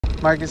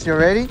Marcus, you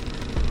ready?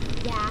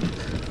 Yeah.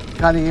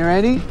 Connie, you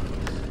ready?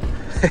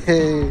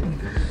 Hey,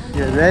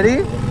 you ready?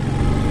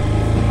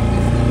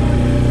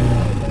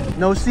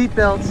 No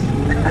seatbelts.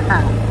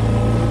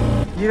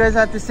 You guys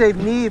have to save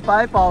me if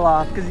I fall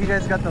off because you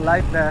guys got the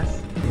life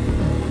vest.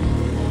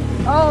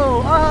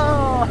 Oh,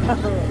 oh!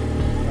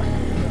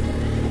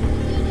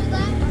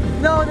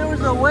 No, there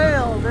was a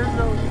whale. There's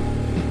a...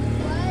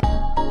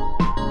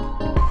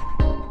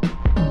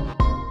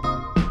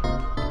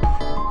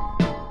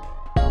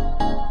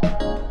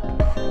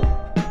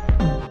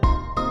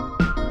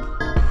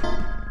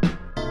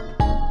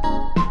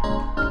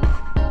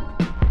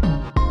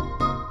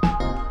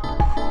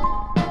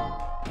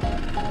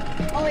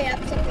 Oh yeah,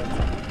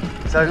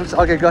 So,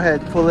 okay, go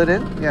ahead. Pull it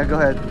in. Yeah, go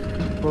ahead.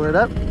 Pull it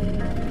up.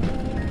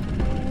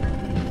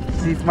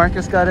 See if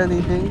Marcus got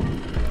anything.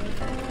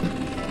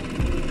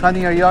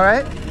 Connie, are you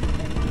alright?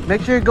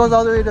 Make sure it goes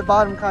all the way to the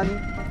bottom, Connie.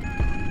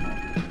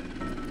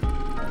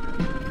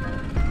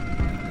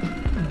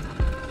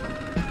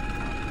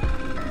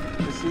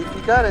 Let's see if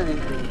you got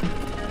anything.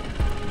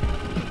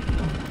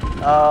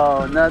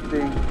 Oh,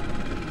 nothing.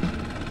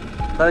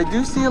 But I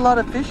do see a lot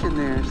of fish in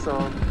there,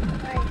 so...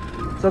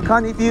 So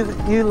Connie,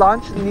 if you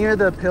launch near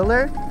the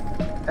pillar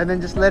and then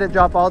just let it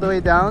drop all the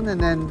way down,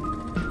 and then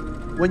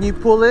when you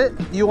pull it,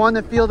 you want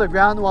to feel the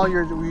ground while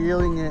you're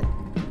reeling it.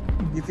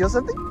 You feel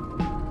something?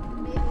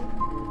 maybe.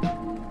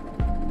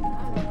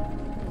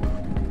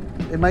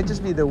 It might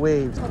just be the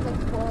waves. Probably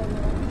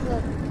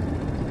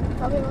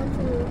want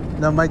to.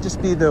 No, it might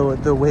just be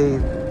the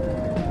wave.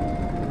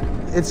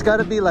 It's got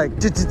to be like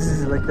like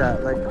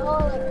that, like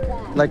Oh, like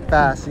that. like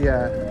fast,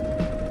 yeah.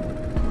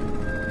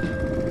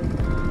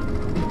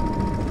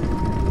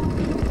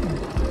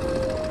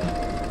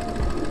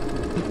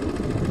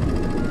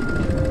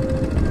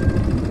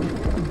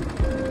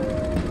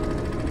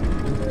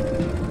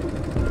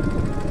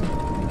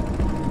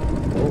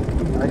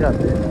 I got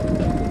it.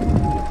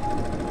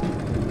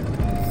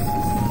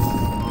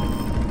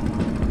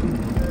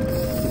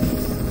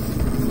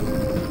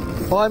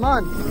 Oh, I'm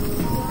on.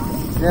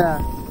 Yeah.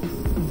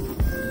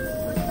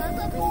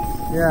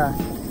 Yeah.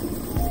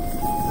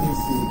 Let me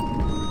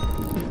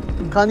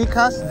see. Connie,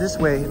 cast this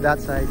way, that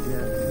side.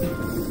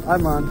 Yeah.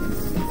 I'm on.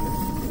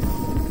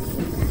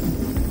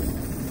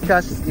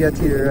 Cast, yeah,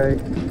 to your right.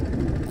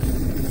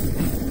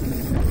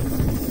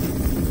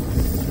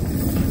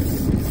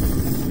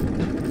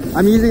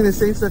 I'm using the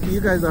same stuff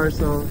you guys are,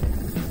 so.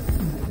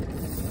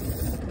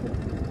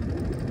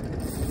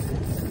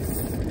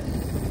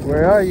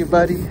 Where are you,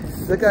 buddy?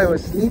 That guy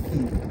was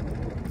sneaky.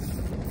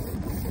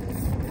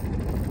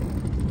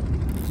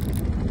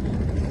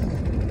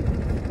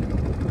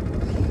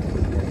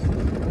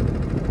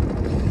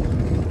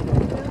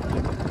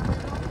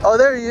 Oh,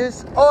 there he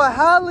is. Oh, a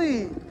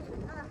Hallie.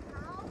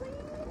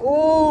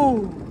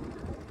 Oh.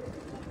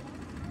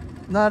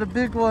 Not a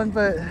big one,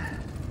 but.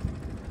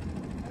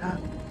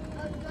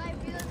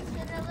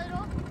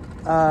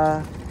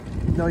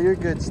 No, you're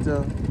good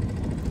still.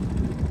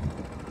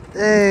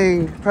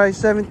 Dang, probably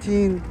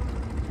 17,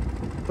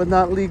 but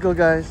not legal,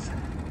 guys.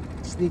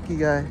 Sneaky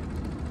guy.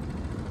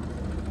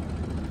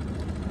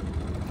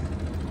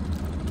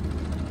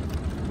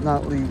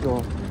 Not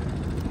legal.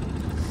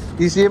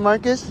 You see it,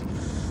 Marcus?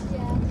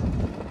 Yeah.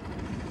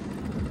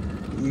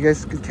 You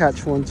guys could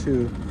catch one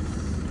too.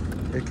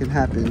 It can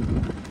happen.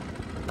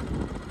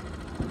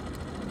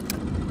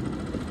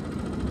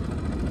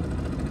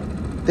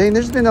 Dang,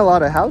 there's been a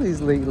lot of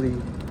Hallies lately.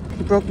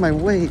 He broke my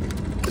weight.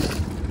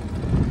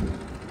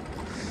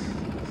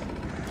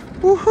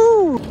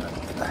 Woohoo!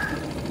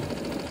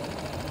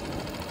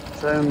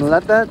 So I'm gonna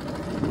let that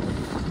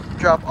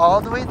drop all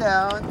the way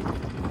down.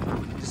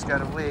 Just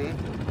gotta wait.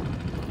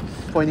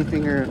 Pointy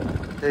finger.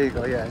 There you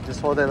go. Yeah,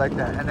 just hold it like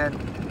that, and then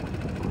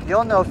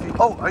you'll know if you.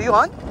 Oh, are you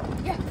on?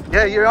 Yeah.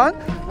 Yeah, you're on.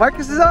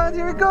 Marcus is on.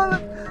 Here we go.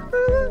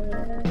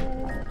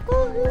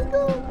 Oh, here we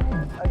go.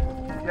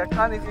 Yeah,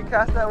 Connie, if you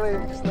cast that way,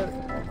 just let it.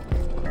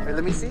 Wait,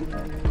 let me see.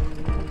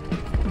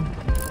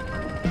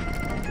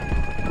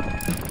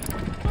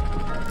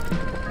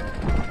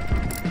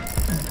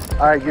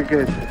 Alright, you're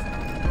good.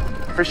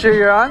 For sure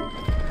you're on?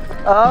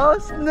 Oh,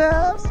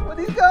 snaps! What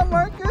do you got,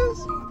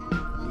 Marcus?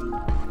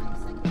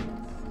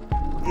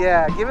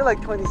 Yeah, give it like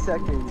 20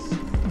 seconds.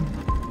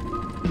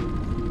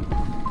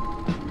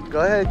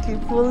 Go ahead,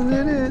 keep pulling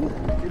it in.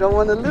 You don't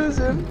want to lose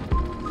him.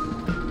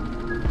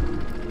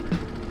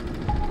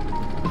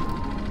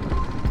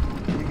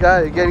 You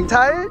got it. Getting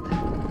tired?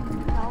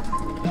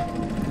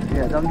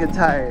 Yeah, don't get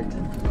tired.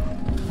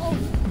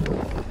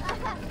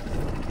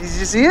 Did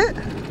you see it?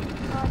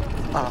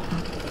 Oh,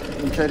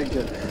 let me try to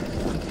get it.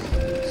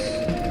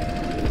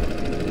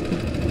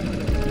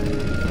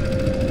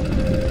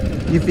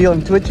 You feel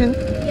him twitching?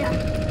 Yeah.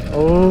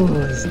 Oh,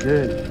 that's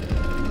good.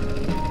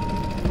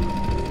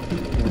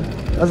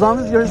 As long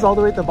as yours is all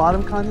the way at the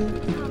bottom, Connie.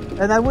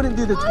 And I wouldn't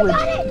do the twitch.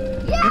 I got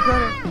it! Yeah! You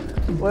got it.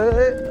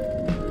 Wait.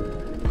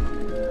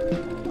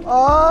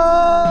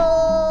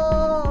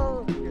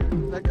 Oh! Here,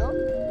 let go.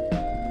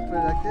 Put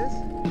it like this.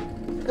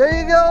 There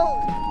you go.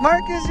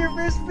 Marcus, your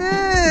first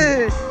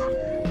fish.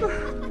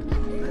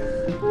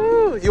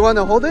 You want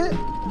to hold it?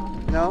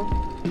 No?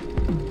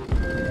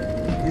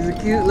 He's a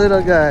cute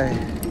little guy.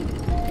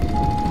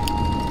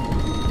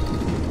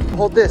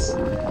 Hold this.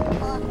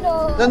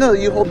 No. No,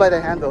 you hold by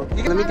the handle.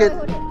 You can, let me get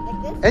Hold it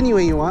like this? any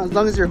way you want, as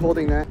long as you're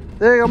holding that.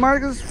 There you go,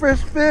 Marcus,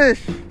 fresh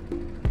fish.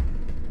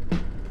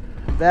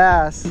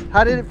 Bass.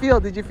 How did it feel?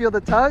 Did you feel the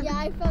tug? Yeah,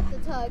 I felt the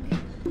tug.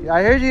 Yeah,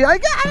 I heard you. I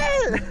got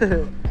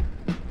it!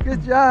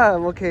 Good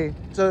job. Okay,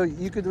 so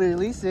you could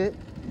release it.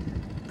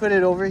 Put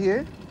it over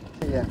here.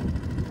 Yeah.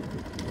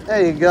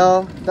 There you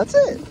go. That's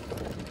it.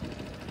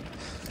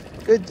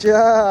 Good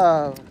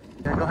job.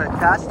 Here, go ahead and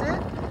cast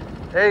it.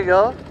 There you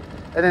go.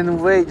 And then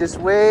wait, just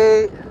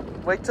wait.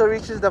 Wait till it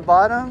reaches the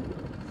bottom.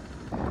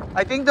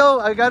 I think though,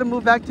 I gotta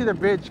move back to the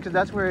bridge because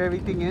that's where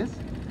everything is.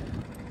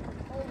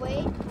 Oh,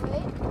 wait.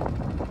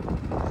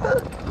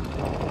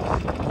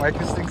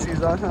 Marcus thinks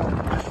he's on, huh?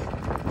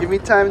 Give me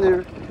time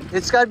to...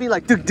 It's gotta be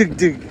like dug, dug,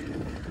 dug.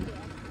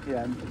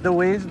 Yeah, the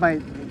waves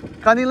might...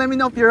 Connie, let me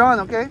know if you're on,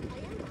 okay?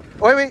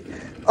 Wait.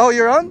 Oh,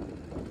 you're on?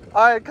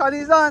 Alright,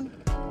 Connie's on.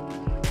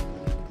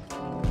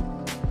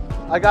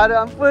 I got it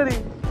on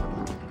footing.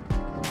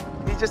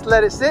 You just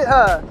let it sit,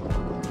 huh?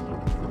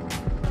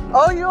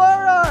 Oh, you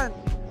are on!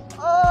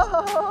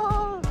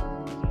 Oh!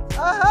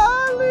 A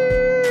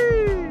Holly!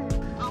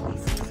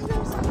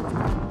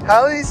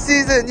 Holly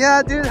season!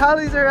 Yeah, dude,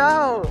 Hollies are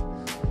out!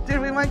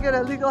 Dude, we might get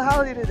a legal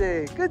Holly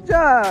today. Good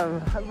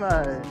job!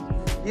 Bye.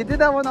 You did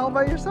that one all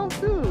by yourself,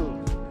 too.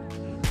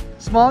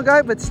 Small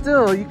guy, but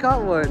still, you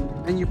caught one.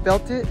 And you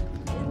felt it?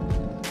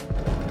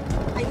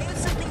 I knew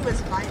something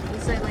was biting,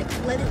 so I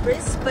like let it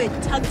rest, but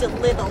tugged a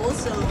little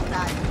so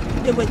that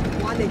it would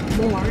want it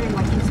more and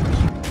like use my.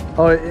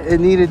 Oh, it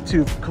needed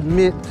to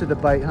commit to the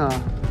bite, huh?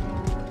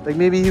 Like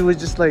maybe he was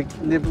just like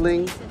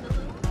nibbling.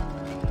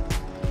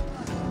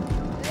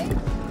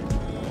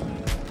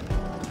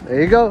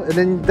 There you go. And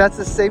then that's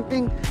the same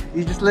thing.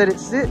 You just let it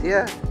sit,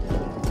 yeah.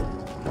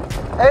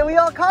 Hey, we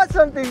all caught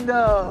something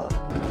though.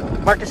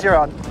 Marcus, you're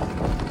on.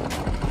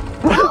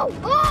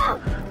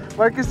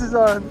 Marcus is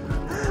on.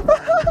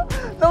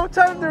 No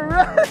time to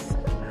rest.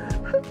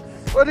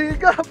 What do you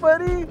got,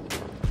 buddy?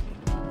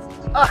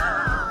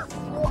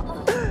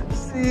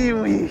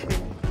 Seaweed.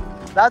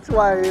 That's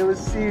why it was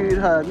seaweed,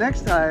 huh?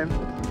 Next time,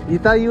 you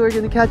thought you were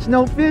gonna catch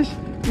no fish.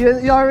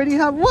 You already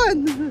have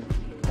one.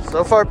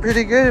 So far,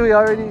 pretty good. We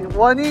already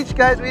one each,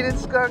 guys. We didn't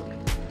skunk.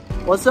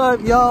 What's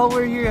up, y'all?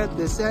 We're here at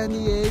the San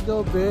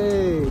Diego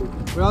Bay.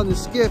 We're on the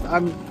Skiff.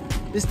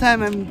 This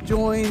time I'm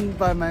joined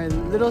by my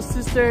little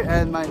sister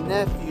and my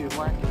nephew,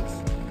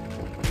 Marcus.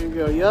 Here we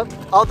go. Yep.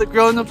 All the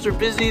grown-ups are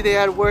busy. They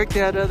had work. They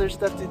had other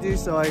stuff to do.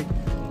 So I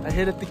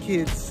hit up the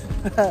kids.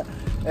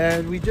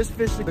 And we just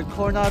fished the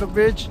Coronado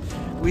Bridge.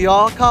 We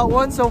all caught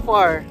one so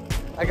far.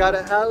 I got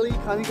a Hallie,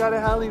 Connie got a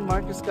Hallie,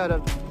 Marcus got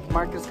a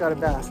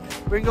bass.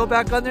 We're gonna go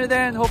back under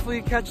there and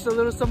hopefully catch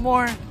some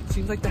more.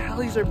 Seems like the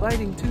Hallies are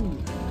biting too.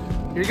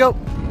 Here you go.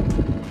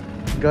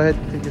 Go ahead,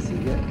 take a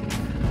seat. Yeah.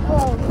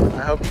 Oh,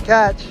 I hope you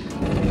catch.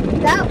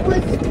 that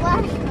was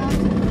splash.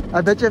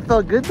 I bet you it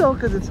felt good though,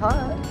 because it's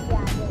hot.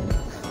 Yeah, it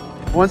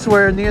is. Once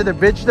we're near the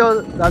bridge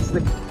though, that's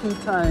the key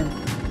time.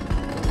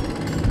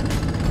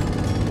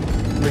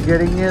 We're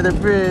getting near the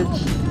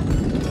bridge.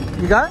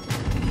 You got?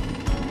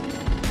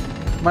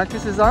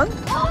 Marcus is on?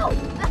 Oh,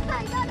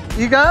 I got it.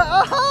 You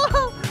got?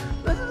 Oh!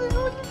 Let's see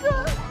what you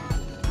got.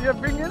 Yeah,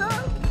 bring it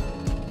up.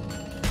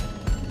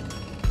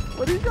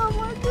 What do you got,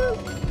 Marcus?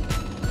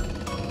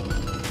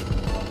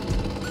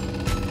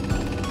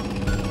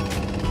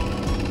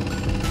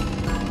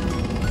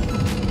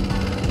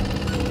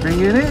 Bring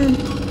it in.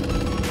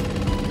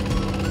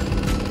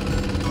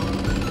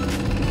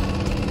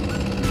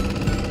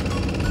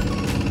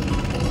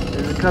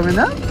 Coming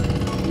up?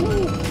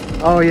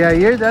 Oh yeah,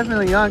 you're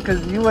definitely on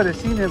because you would have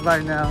seen it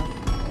by now.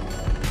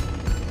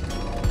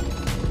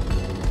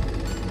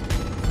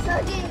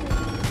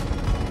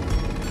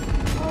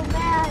 Oh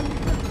man.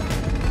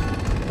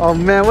 Oh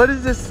man, what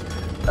is this?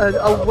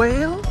 A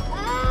whale?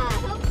 Ah,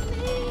 help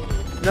me.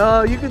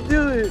 No, you can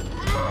do it.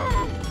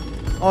 Ah.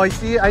 Oh, I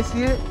see it. I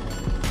see it.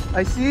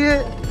 I see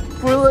it.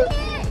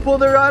 Pull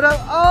the rod up.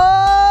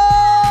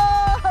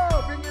 Oh!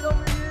 Bring it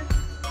over here.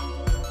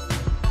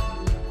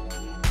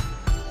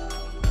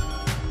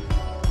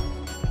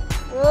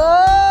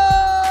 Whoa!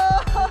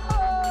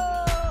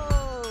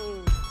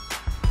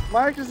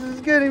 Marcus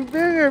is getting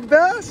bigger.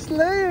 Bass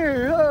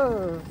Slayer,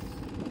 huh?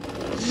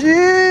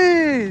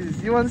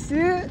 Jeez! You want to see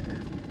it?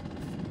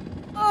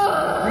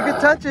 You can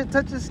touch it.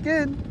 Touch the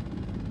skin.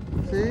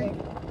 See?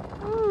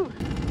 Ooh.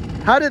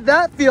 How did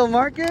that feel,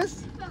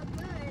 Marcus? Felt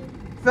good.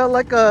 Felt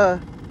like a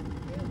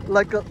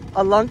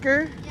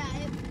lunker? Yeah,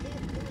 it was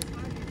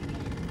hard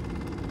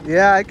to get.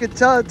 Yeah, I could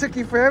tell it took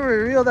you forever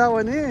to reel that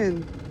one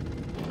in.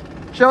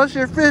 Show us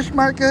your fish,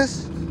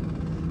 Marcus.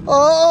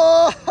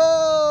 Oh,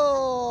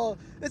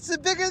 it's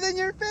bigger than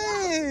your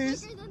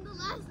face. Bigger than the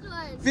last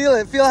one. Feel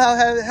it. Feel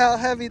how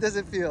heavy does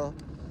it feel?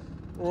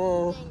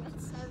 Whoa. Dang,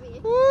 that's heavy.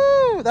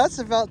 Woo, that's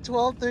about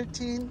 12,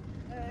 13.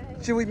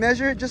 Should we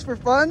measure it just for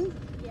fun?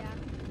 Yeah.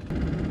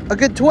 A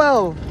good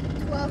 12.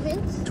 12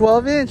 inch?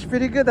 12 inch,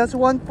 pretty good. That's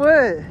 1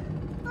 foot.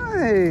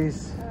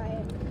 Nice.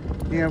 Alright.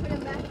 You Put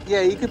it back.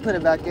 yeah, you could put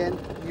it back in.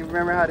 You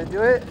remember how to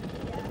do it?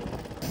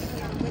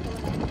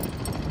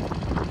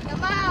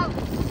 Come out.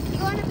 You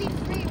want to be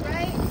free,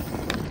 right?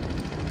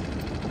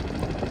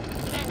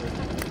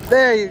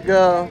 There you go. There you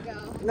go.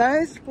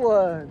 Nice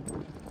one.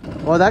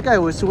 Well, that guy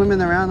was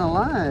swimming around a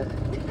lot.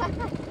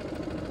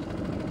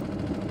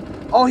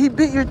 Oh, he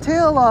bit your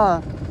tail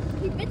off.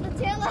 He bit the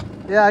tail off.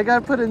 Yeah, I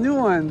gotta put a new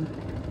one.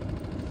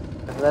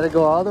 Let it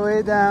go all the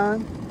way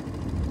down.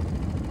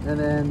 And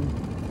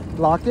then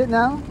lock it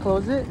now,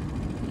 close it.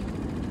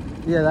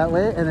 Yeah, that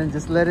way, and then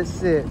just let it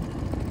sit.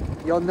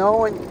 You'll know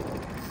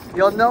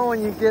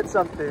when you get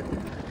something.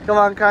 Come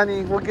on,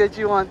 Connie, we'll get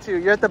you on too.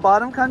 You're at the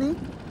bottom, Connie?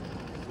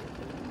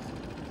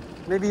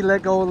 Maybe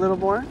let go a little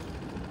more.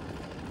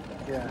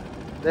 Yeah,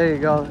 there you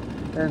go.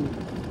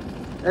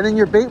 And then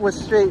your bait was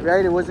straight,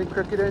 right? It wasn't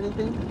crooked or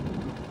anything?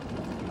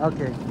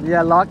 Okay,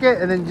 yeah, lock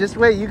it and then just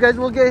wait. You guys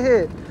will get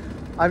hit.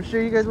 I'm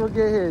sure you guys will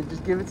get hit.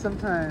 Just give it some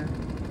time.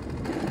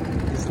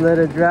 Just let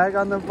it drag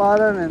on the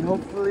bottom and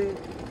hopefully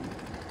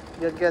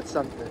you'll get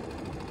something.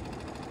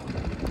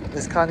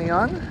 Is Connie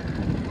on?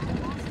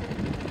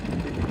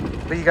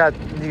 But you got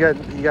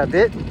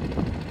bit?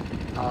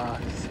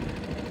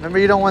 Remember,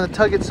 you don't want to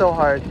tug it so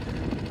hard.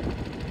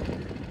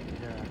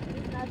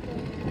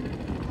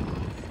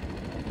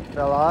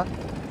 Fell off.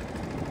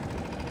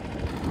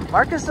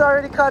 Marcus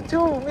already caught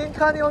 2. Me and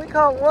Connie only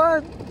caught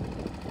 1.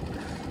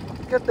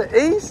 Got the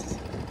ace.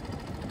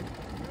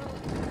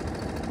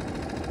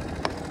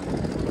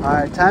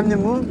 Alright, time to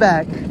move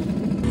back.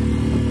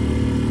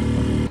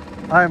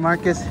 Alright,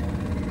 Marcus.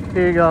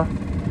 Here you go.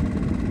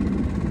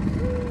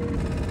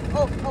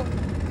 Oh.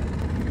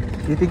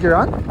 You think you're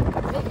on?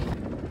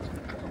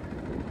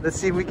 Let's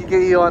see if we can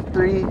get you on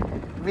 3.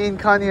 Me and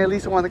Connie at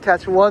least want to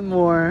catch 1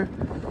 more.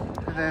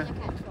 And then,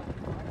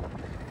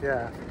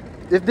 yeah.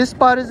 If this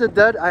spot is a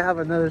dud, I have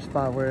another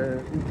spot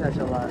where we catch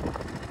a lot.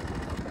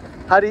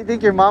 How do you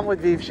think your mom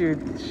would be if she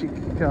come?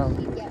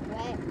 She'd get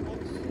wet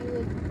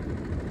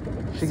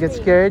and She gets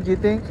scared, you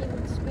think? she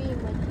would scream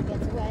when she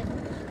gets wet.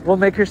 We'll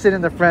make her sit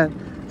in the front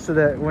so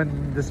that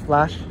when the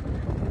splash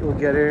will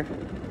get her.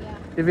 Yeah.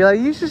 You'd be like,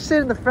 you should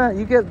sit in the front.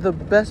 You get the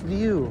best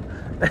view.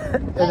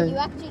 And Yeah, then- you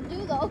actually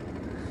do though.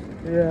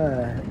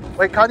 yeah.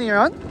 Wait, Connie, you're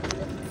on?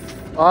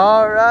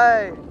 All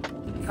right.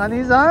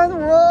 Connie's on.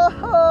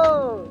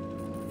 Whoa.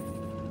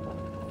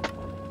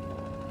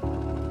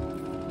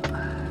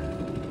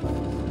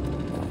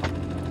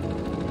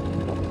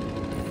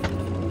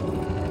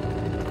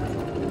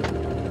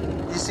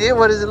 You see it?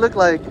 What does it look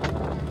like?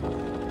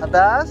 A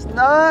bass?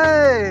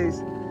 Nice.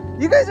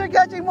 You guys are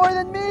catching more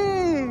than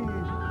me.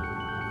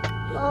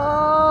 Oh.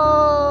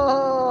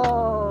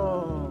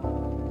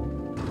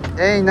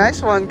 Hey,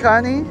 nice one,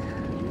 Connie.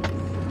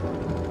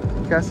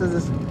 Cass says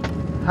this.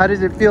 How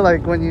did it feel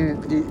like when you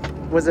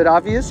was it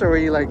obvious or were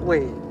you like,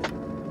 wait? Really?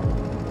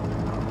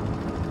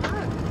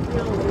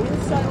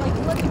 So I like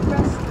looked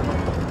across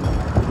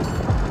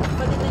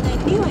but then I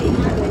knew I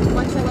had it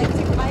once I like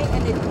took bite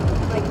and it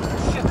like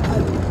shook.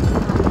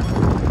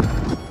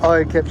 Oh,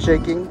 it kept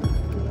shaking?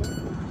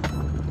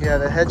 Yeah,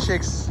 the head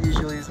shakes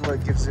usually is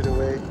what gives it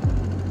away.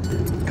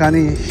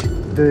 Connie,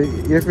 the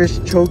earfish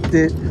choked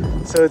it,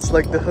 so it's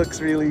like the hook's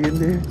really in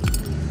there.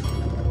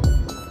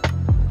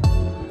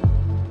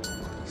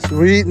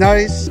 Sweet,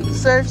 nice.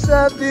 Surf's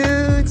up,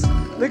 dudes.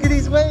 Look at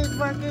these waves,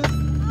 Marcus.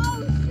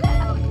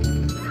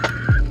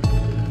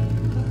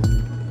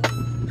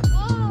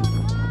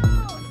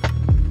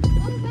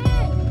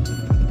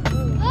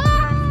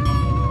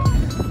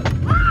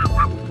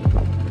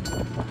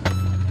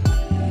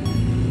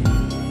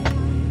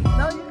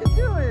 No, you can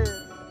do it.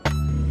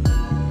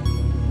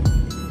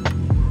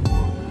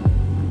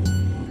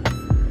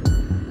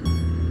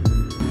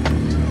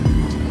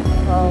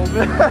 Oh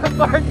man,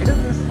 Marcus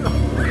is so...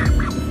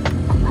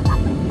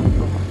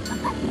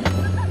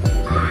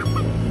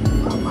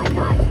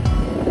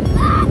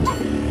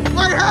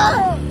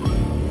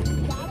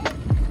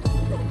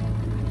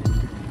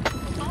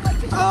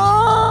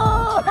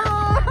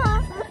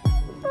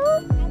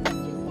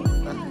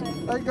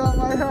 I got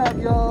my hat,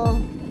 y'all.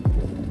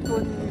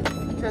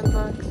 10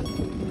 bucks.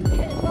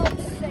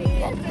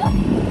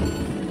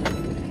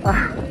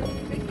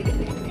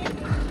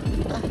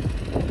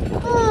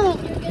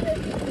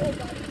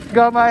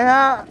 Got my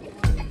hat.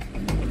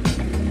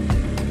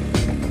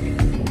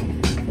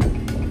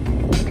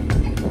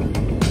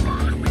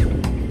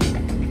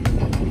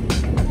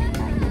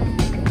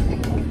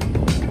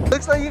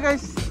 Looks like you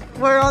guys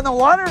were on the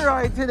water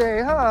ride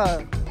today,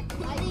 huh?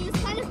 I think it's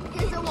kind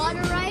of is a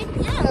water ride.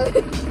 Yeah.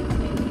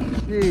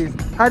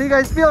 Jeez. How do you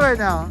guys feel right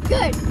now?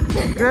 Good.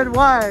 Good,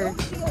 why? I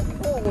feel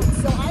cold,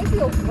 so I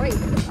feel great.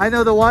 I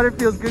know the water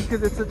feels good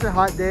because it's such a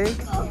hot day.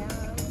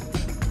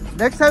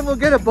 Next time we'll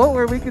get a boat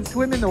where we can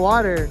swim in the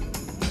water.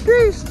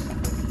 Peace.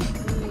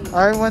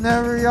 All right,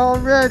 whenever y'all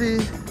ready.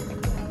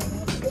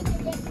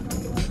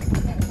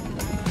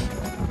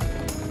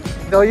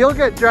 No, you'll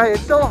get dry.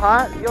 It's so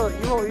hot.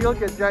 You'll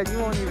get dry. You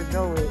won't even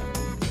know it.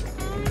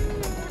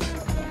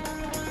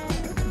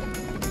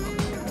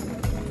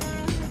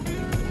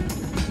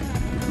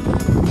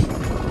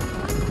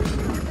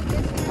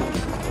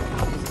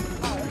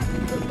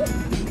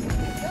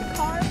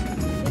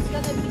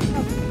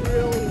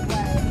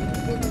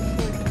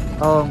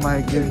 Oh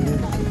my goodness.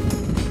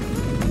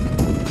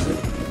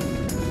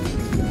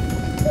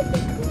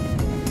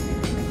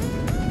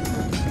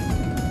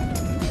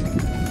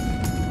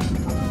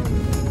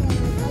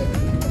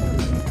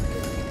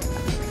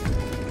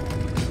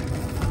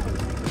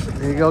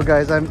 There you go,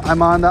 guys.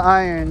 I'm on the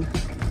iron.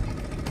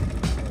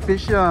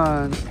 Fish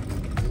on.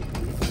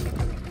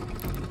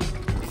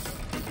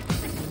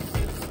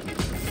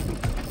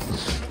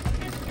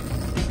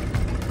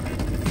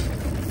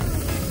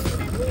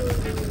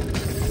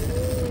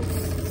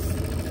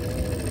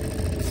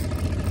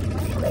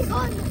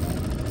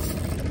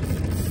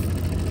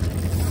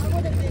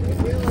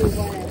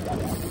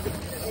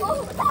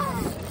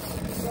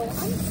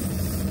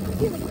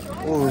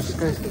 Oh, this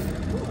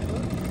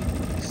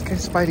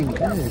guy's fighting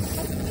good.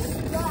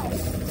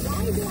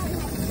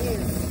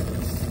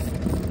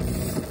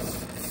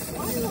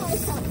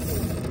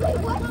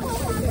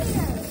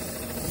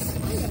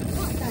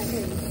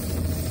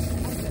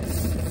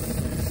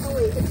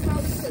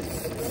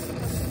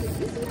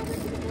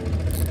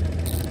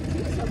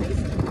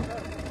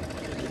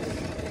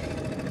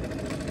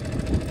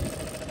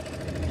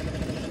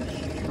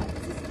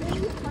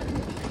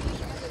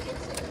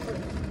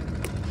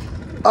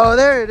 Oh,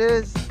 there it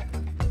is.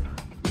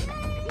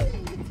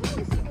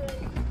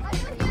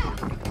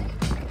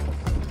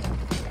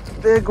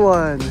 Big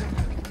one.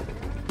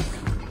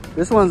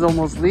 This one's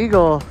almost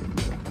legal.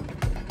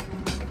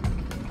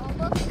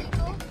 Almost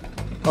legal?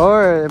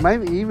 Or it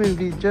might even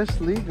be just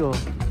legal.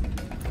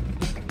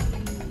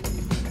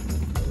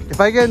 If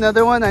I get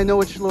another one, I know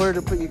which lure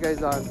to put you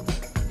guys on.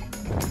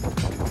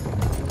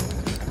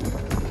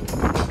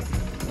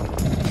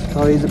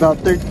 Oh, he's about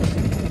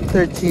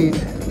 13.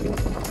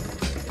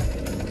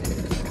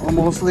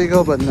 Almost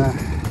legal, but nah.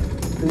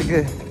 Pretty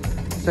good.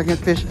 Second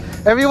fish.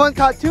 Everyone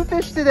caught 2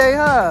 fish today,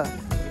 huh?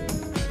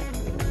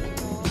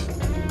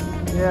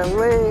 Yeah,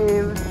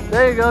 wave.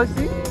 There you go,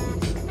 see?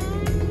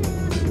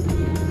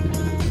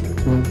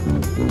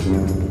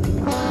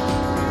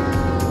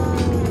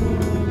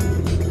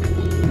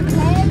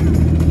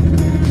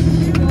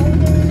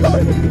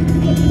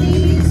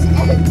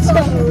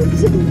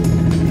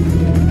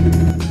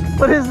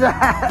 What is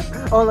that?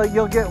 Oh, like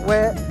you'll get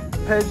wet.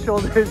 Head,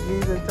 shoulders,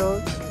 knees, and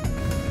toes.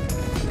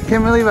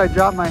 Can't believe I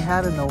dropped my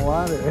hat in the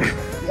water.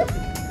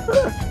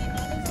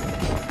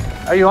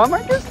 Are you on,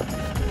 Marcus?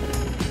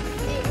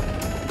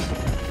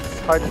 It's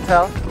hard to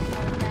tell.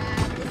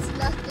 It's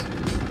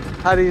nothing.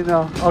 How do you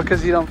know? Oh,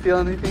 because you don't feel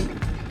anything?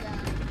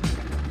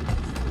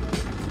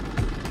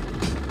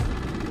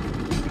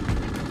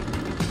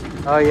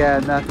 Oh yeah,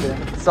 nothing.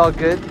 It's all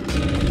good.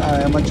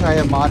 Alright, I'm gonna try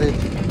a modded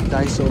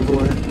Daiso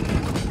lure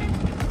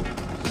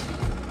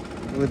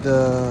with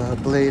the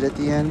blade at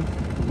the end.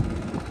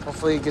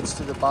 Hopefully it gets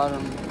to the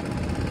bottom.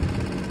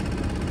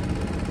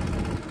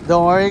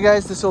 Don't worry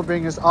guys, this will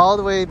bring us all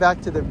the way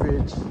back to the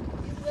bridge.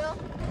 Will?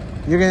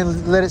 You're gonna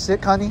let it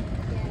sit, Connie?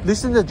 Yeah.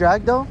 Loosen the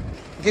drag though.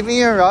 Give me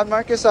your rod,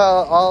 Marcus.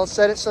 I'll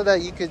set it so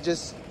that you could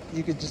just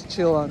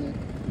chill on it.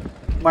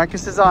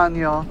 Marcus is on,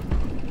 y'all.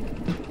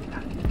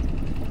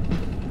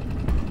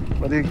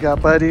 What do you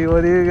got, buddy?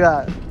 What do you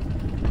got?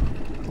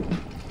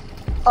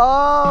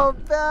 Oh,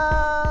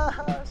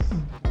 bass!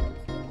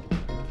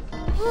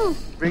 Woo.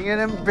 Bring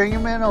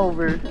him in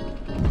over.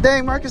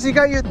 Dang, Marcus, you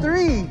got your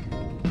 3.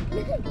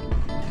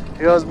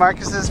 Here goes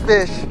Marcus's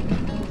fish.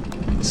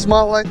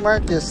 Small like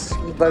Marcus,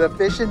 but a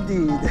fish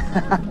indeed.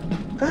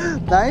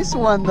 Nice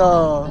one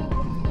though.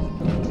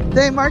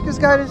 Dang, Marcus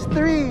got his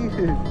 3.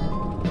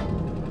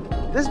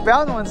 This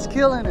brown one's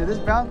killing it. This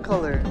brown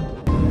color.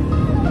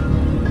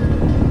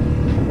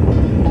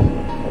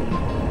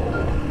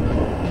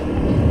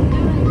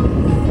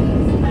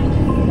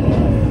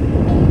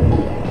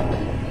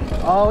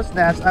 Oh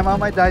snaps, I'm on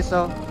my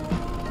Daiso.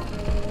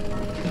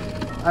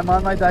 I'm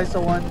on my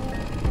Daiso one.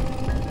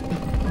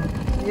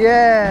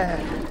 Yeah!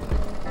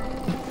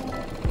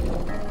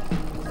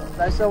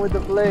 Daiso with the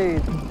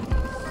blade.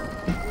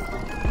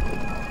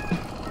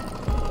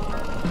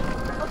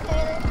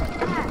 Okay, let's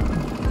look at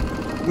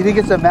that. You think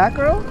it's a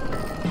mackerel?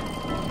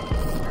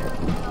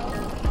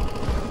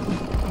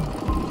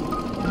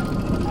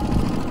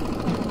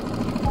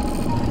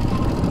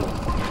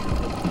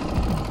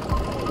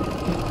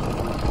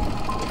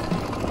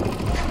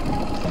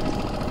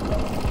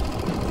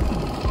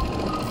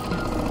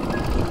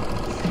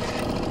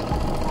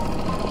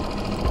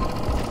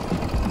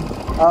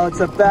 Oh,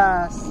 it's a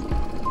bass.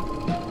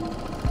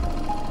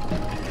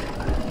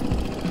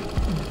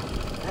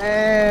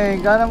 Hey,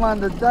 got him on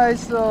the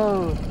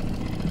Daiso.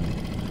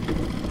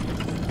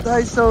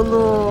 Daiso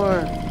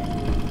lure.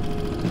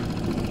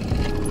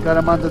 Got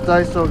him on the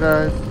Daiso,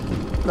 guys.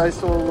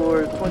 Daiso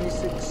lure,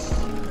 26.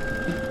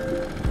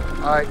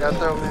 Alright, gotta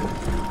throw him in.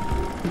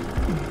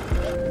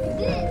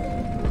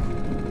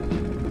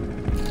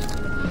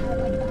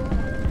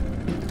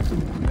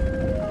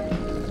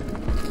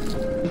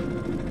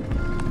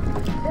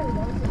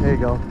 There you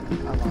go.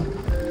 I'm on.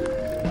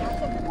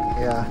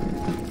 Yeah.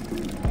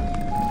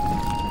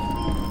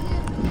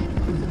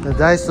 The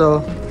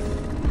Daiso.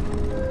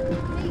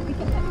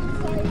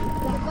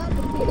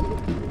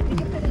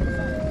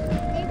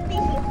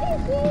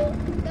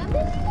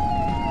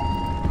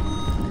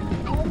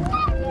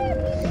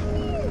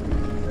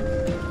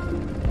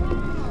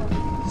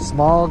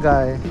 Small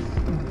guy.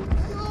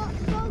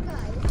 Small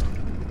guys.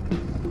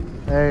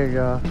 There you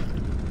go.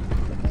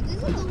 This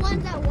is the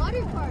ones at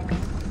water park.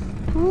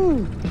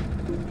 Woo.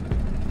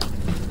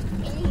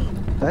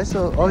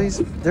 Daiso, oh,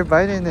 they're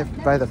biting it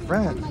by the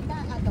front. Like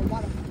that at the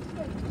water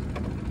park.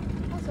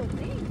 That's so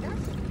big.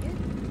 That's so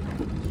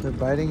good. They're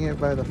biting it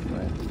by the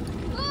front.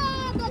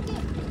 Ah, bucket.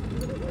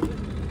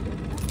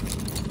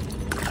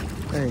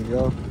 There you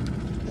go.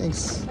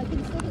 Thanks. Like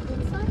instead of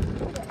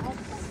inside or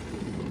outside?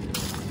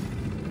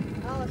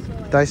 Oh, so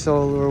like Daiso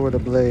lure with a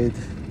blade.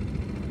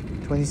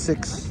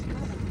 26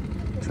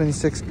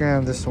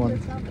 gram this one.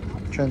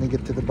 Trying to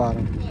get to the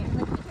bottom.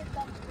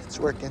 It's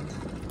working.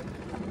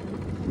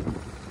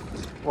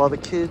 While the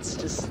kids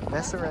just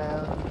mess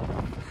around.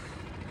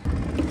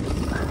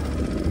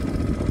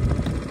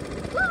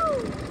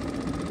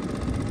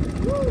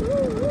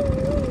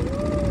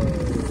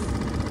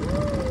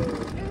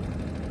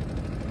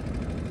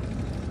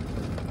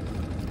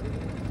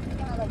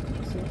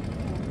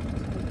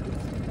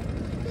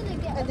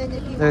 and then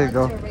if you There you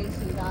want go. to race,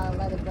 you gotta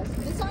let it rest.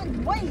 This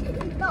one,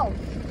 wait, no.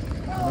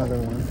 Another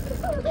one.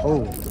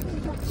 Oh,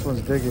 this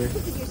one's bigger.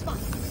 This is your spot.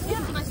 Yeah,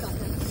 my spot.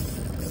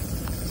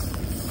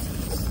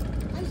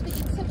 I just think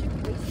it's such a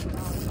crazy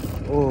dog.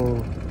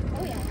 Oh,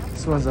 Oh yeah.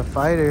 this one's a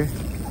fighter.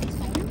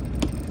 Spider?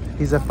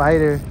 He's a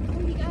fighter. Oh,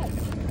 you got it.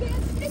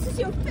 This is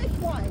your fifth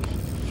one.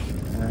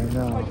 I Or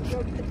know.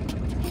 your fifth.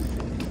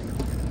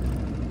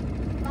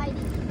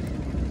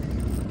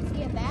 Is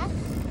he a bass?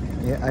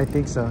 Yeah, I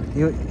think so.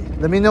 You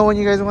let me know when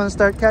you guys want to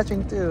start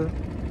catching too.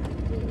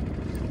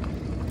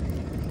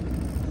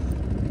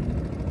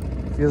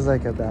 Feels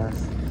like a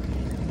bass.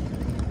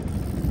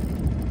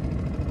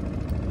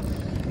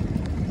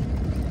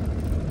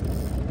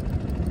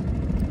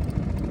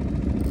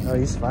 Oh,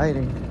 he's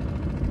fighting.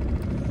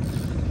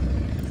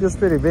 Feels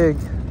pretty big.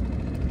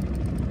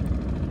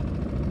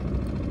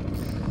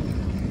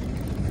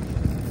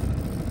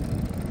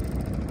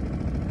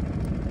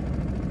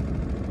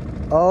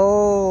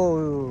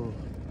 Oh.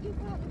 You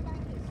brought back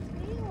his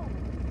tail.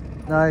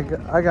 No,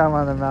 I got him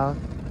on the mouth.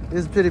 He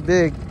was pretty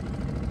big.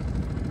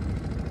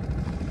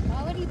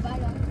 Why would he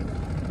bite off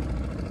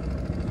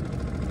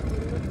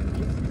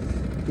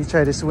He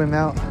tried to swim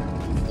out.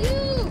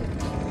 Dude!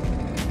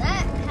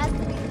 That has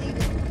to be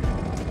legal.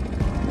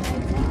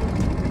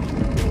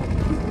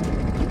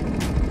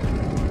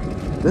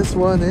 This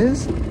one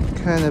is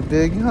kind of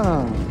big,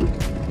 huh?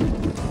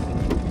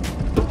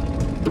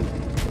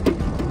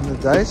 And the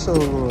Daiso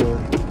lure.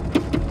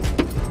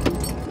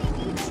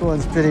 This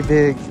one's pretty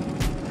big.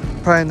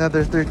 Probably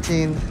another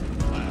 13.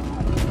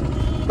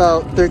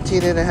 About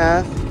 13 and a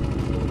half.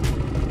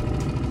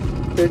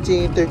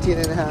 13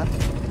 and a half.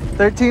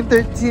 13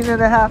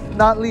 and a half,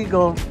 not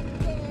legal.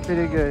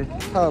 Pretty good.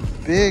 How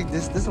big?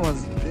 This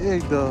one's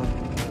big though.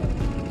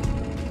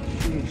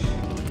 Sheesh.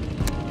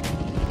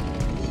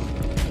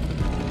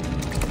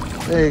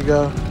 There you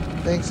go.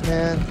 Thanks,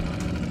 man.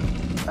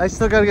 I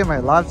still gotta get my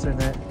lobster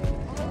net.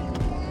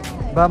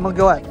 But I'm gonna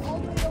go at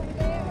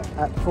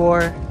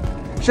 4.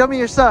 Show me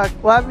your sock.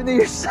 What happened to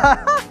your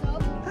sock?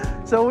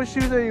 So what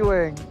shoes are you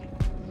wearing?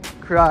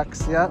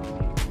 Crocs, yep.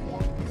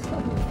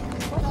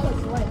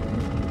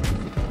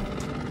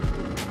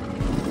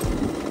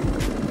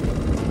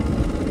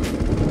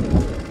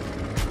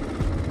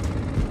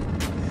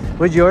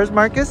 With yours,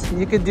 Marcus,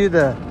 you could do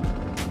the,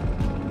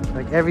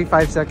 like every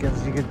 5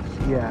 seconds, you could,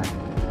 yeah.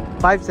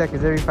 5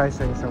 seconds, every 5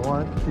 seconds. So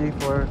 1, 3,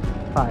 4,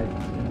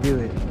 5. Do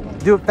it.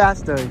 Do it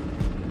faster.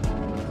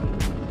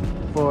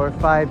 4,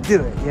 5,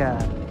 do it, yeah.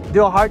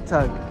 Do a hard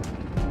tug.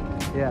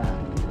 Yeah.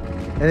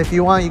 And if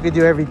you want, you could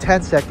do every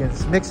 10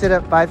 seconds. Mix it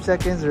up 5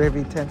 seconds or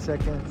every 10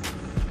 seconds.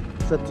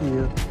 It's up to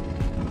you.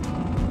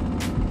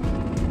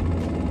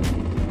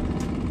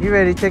 You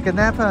ready to take a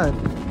nap, huh?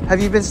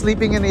 Have you been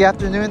sleeping in the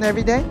afternoon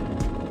every day?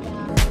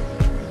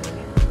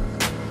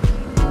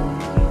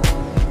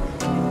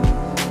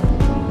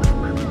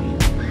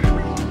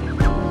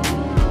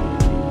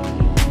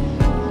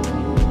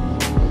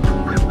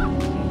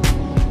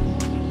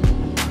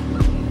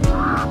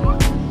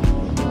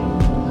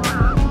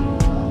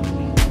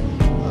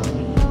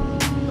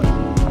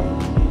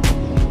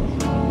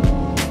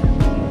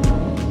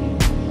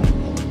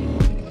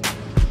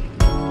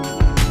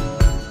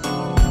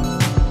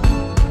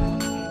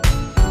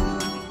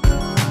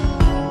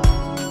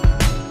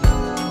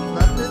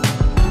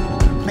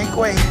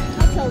 Way.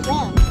 That's so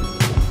wrong.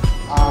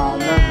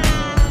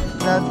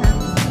 Nothing.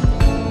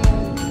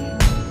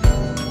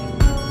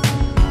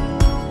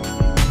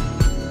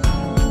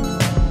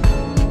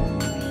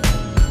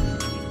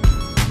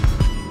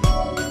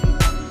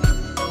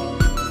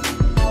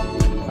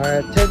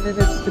 Alright, 10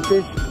 minutes to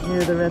fish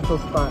near the rental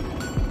spot.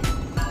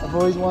 I've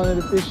always wanted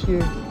to fish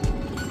here,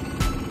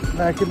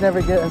 but I could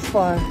never get as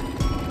far.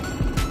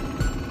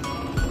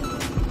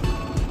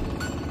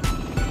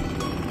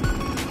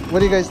 What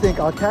do you guys think?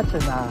 I'll catch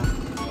it now.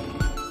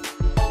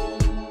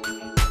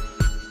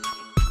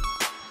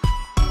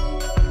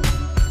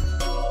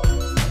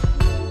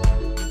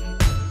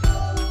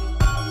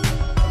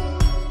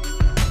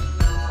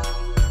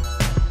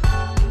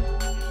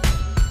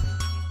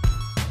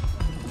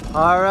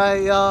 All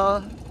right,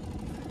 y'all.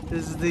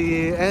 This is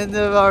the end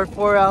of our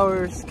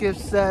 4-hour skiff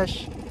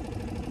sesh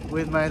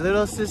with my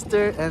little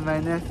sister and my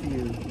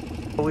nephew.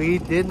 We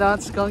did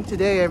not skunk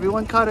today.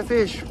 Everyone caught a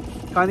fish.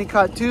 Connie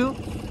caught 2,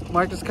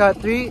 Marcus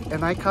caught 3,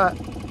 and I caught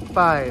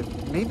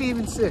 5, maybe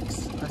even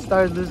 6. I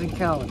started losing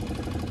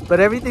count. But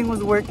everything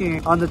was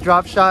working on the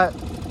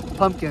Dropshot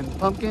pumpkin.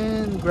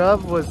 Pumpkin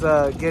grub was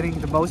getting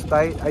the most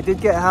bite. I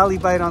did get Halley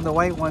bite on the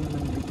white one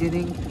in the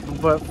beginning,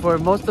 but for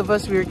most of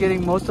us, we were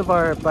getting most of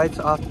our bites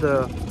off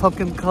the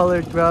pumpkin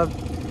colored grub.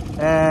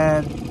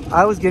 And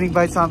I was getting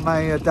bites on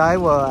my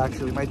Daiwa,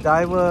 actually. My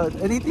Daiwa,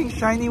 anything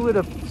shiny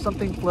with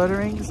something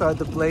fluttering, so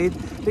the blade,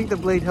 I think the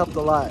blade helped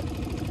a lot.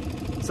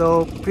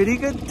 So pretty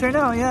good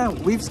turnout, yeah.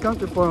 We've skunked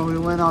before when we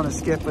went on a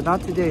skiff, but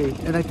not today.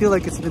 And I feel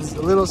like it's been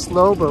a little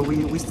slow, but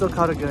we still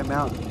caught a good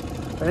amount.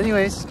 But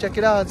anyways, check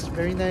it out. It's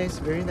very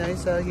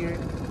nice out here.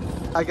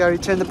 I gotta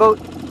return the boat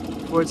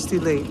before it's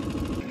too late.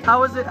 How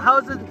was it?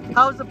 How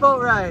was the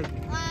boat ride?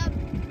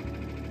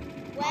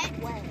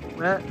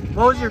 Wet.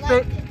 What was your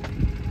favorite?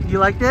 You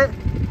liked it?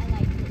 I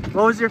liked it.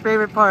 What was your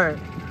favorite part?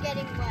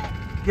 Getting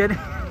wet.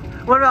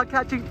 What about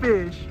catching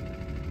fish?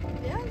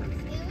 Yeah,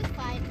 it was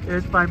fine. It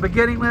was fine, but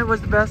getting wet was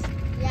the best.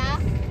 Yeah.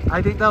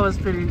 I think that was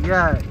pretty,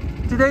 yeah.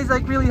 Today's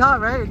like really hot,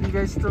 right? And you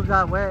guys still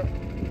got wet.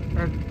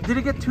 And did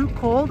it get too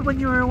cold when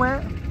you were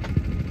wet?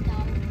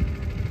 No.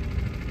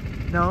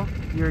 No?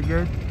 You were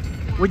good?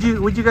 Yeah.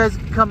 Would you guys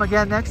come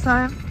again next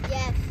time?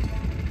 Yes.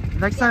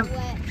 Next Get time,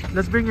 wet.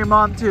 let's bring your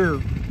mom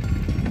too.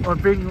 Or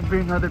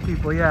bring other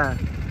people, yeah.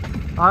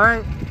 All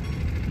right.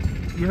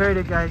 You heard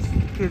it, guys.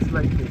 Kids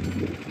like it.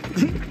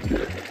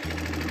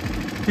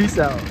 Peace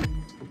out.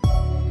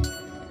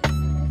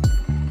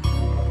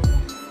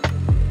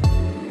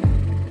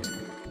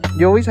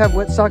 You always have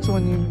wet socks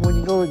when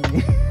you go with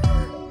me.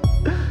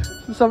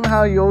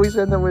 Somehow you always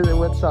end up with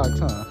wet socks,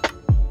 huh?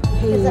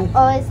 Because it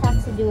always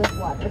has to do with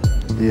water.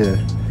 Yeah.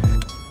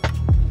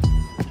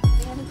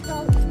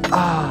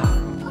 Ah.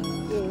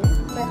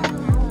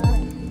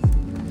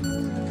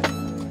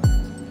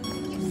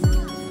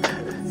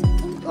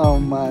 Oh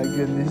my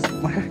goodness,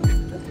 Mark.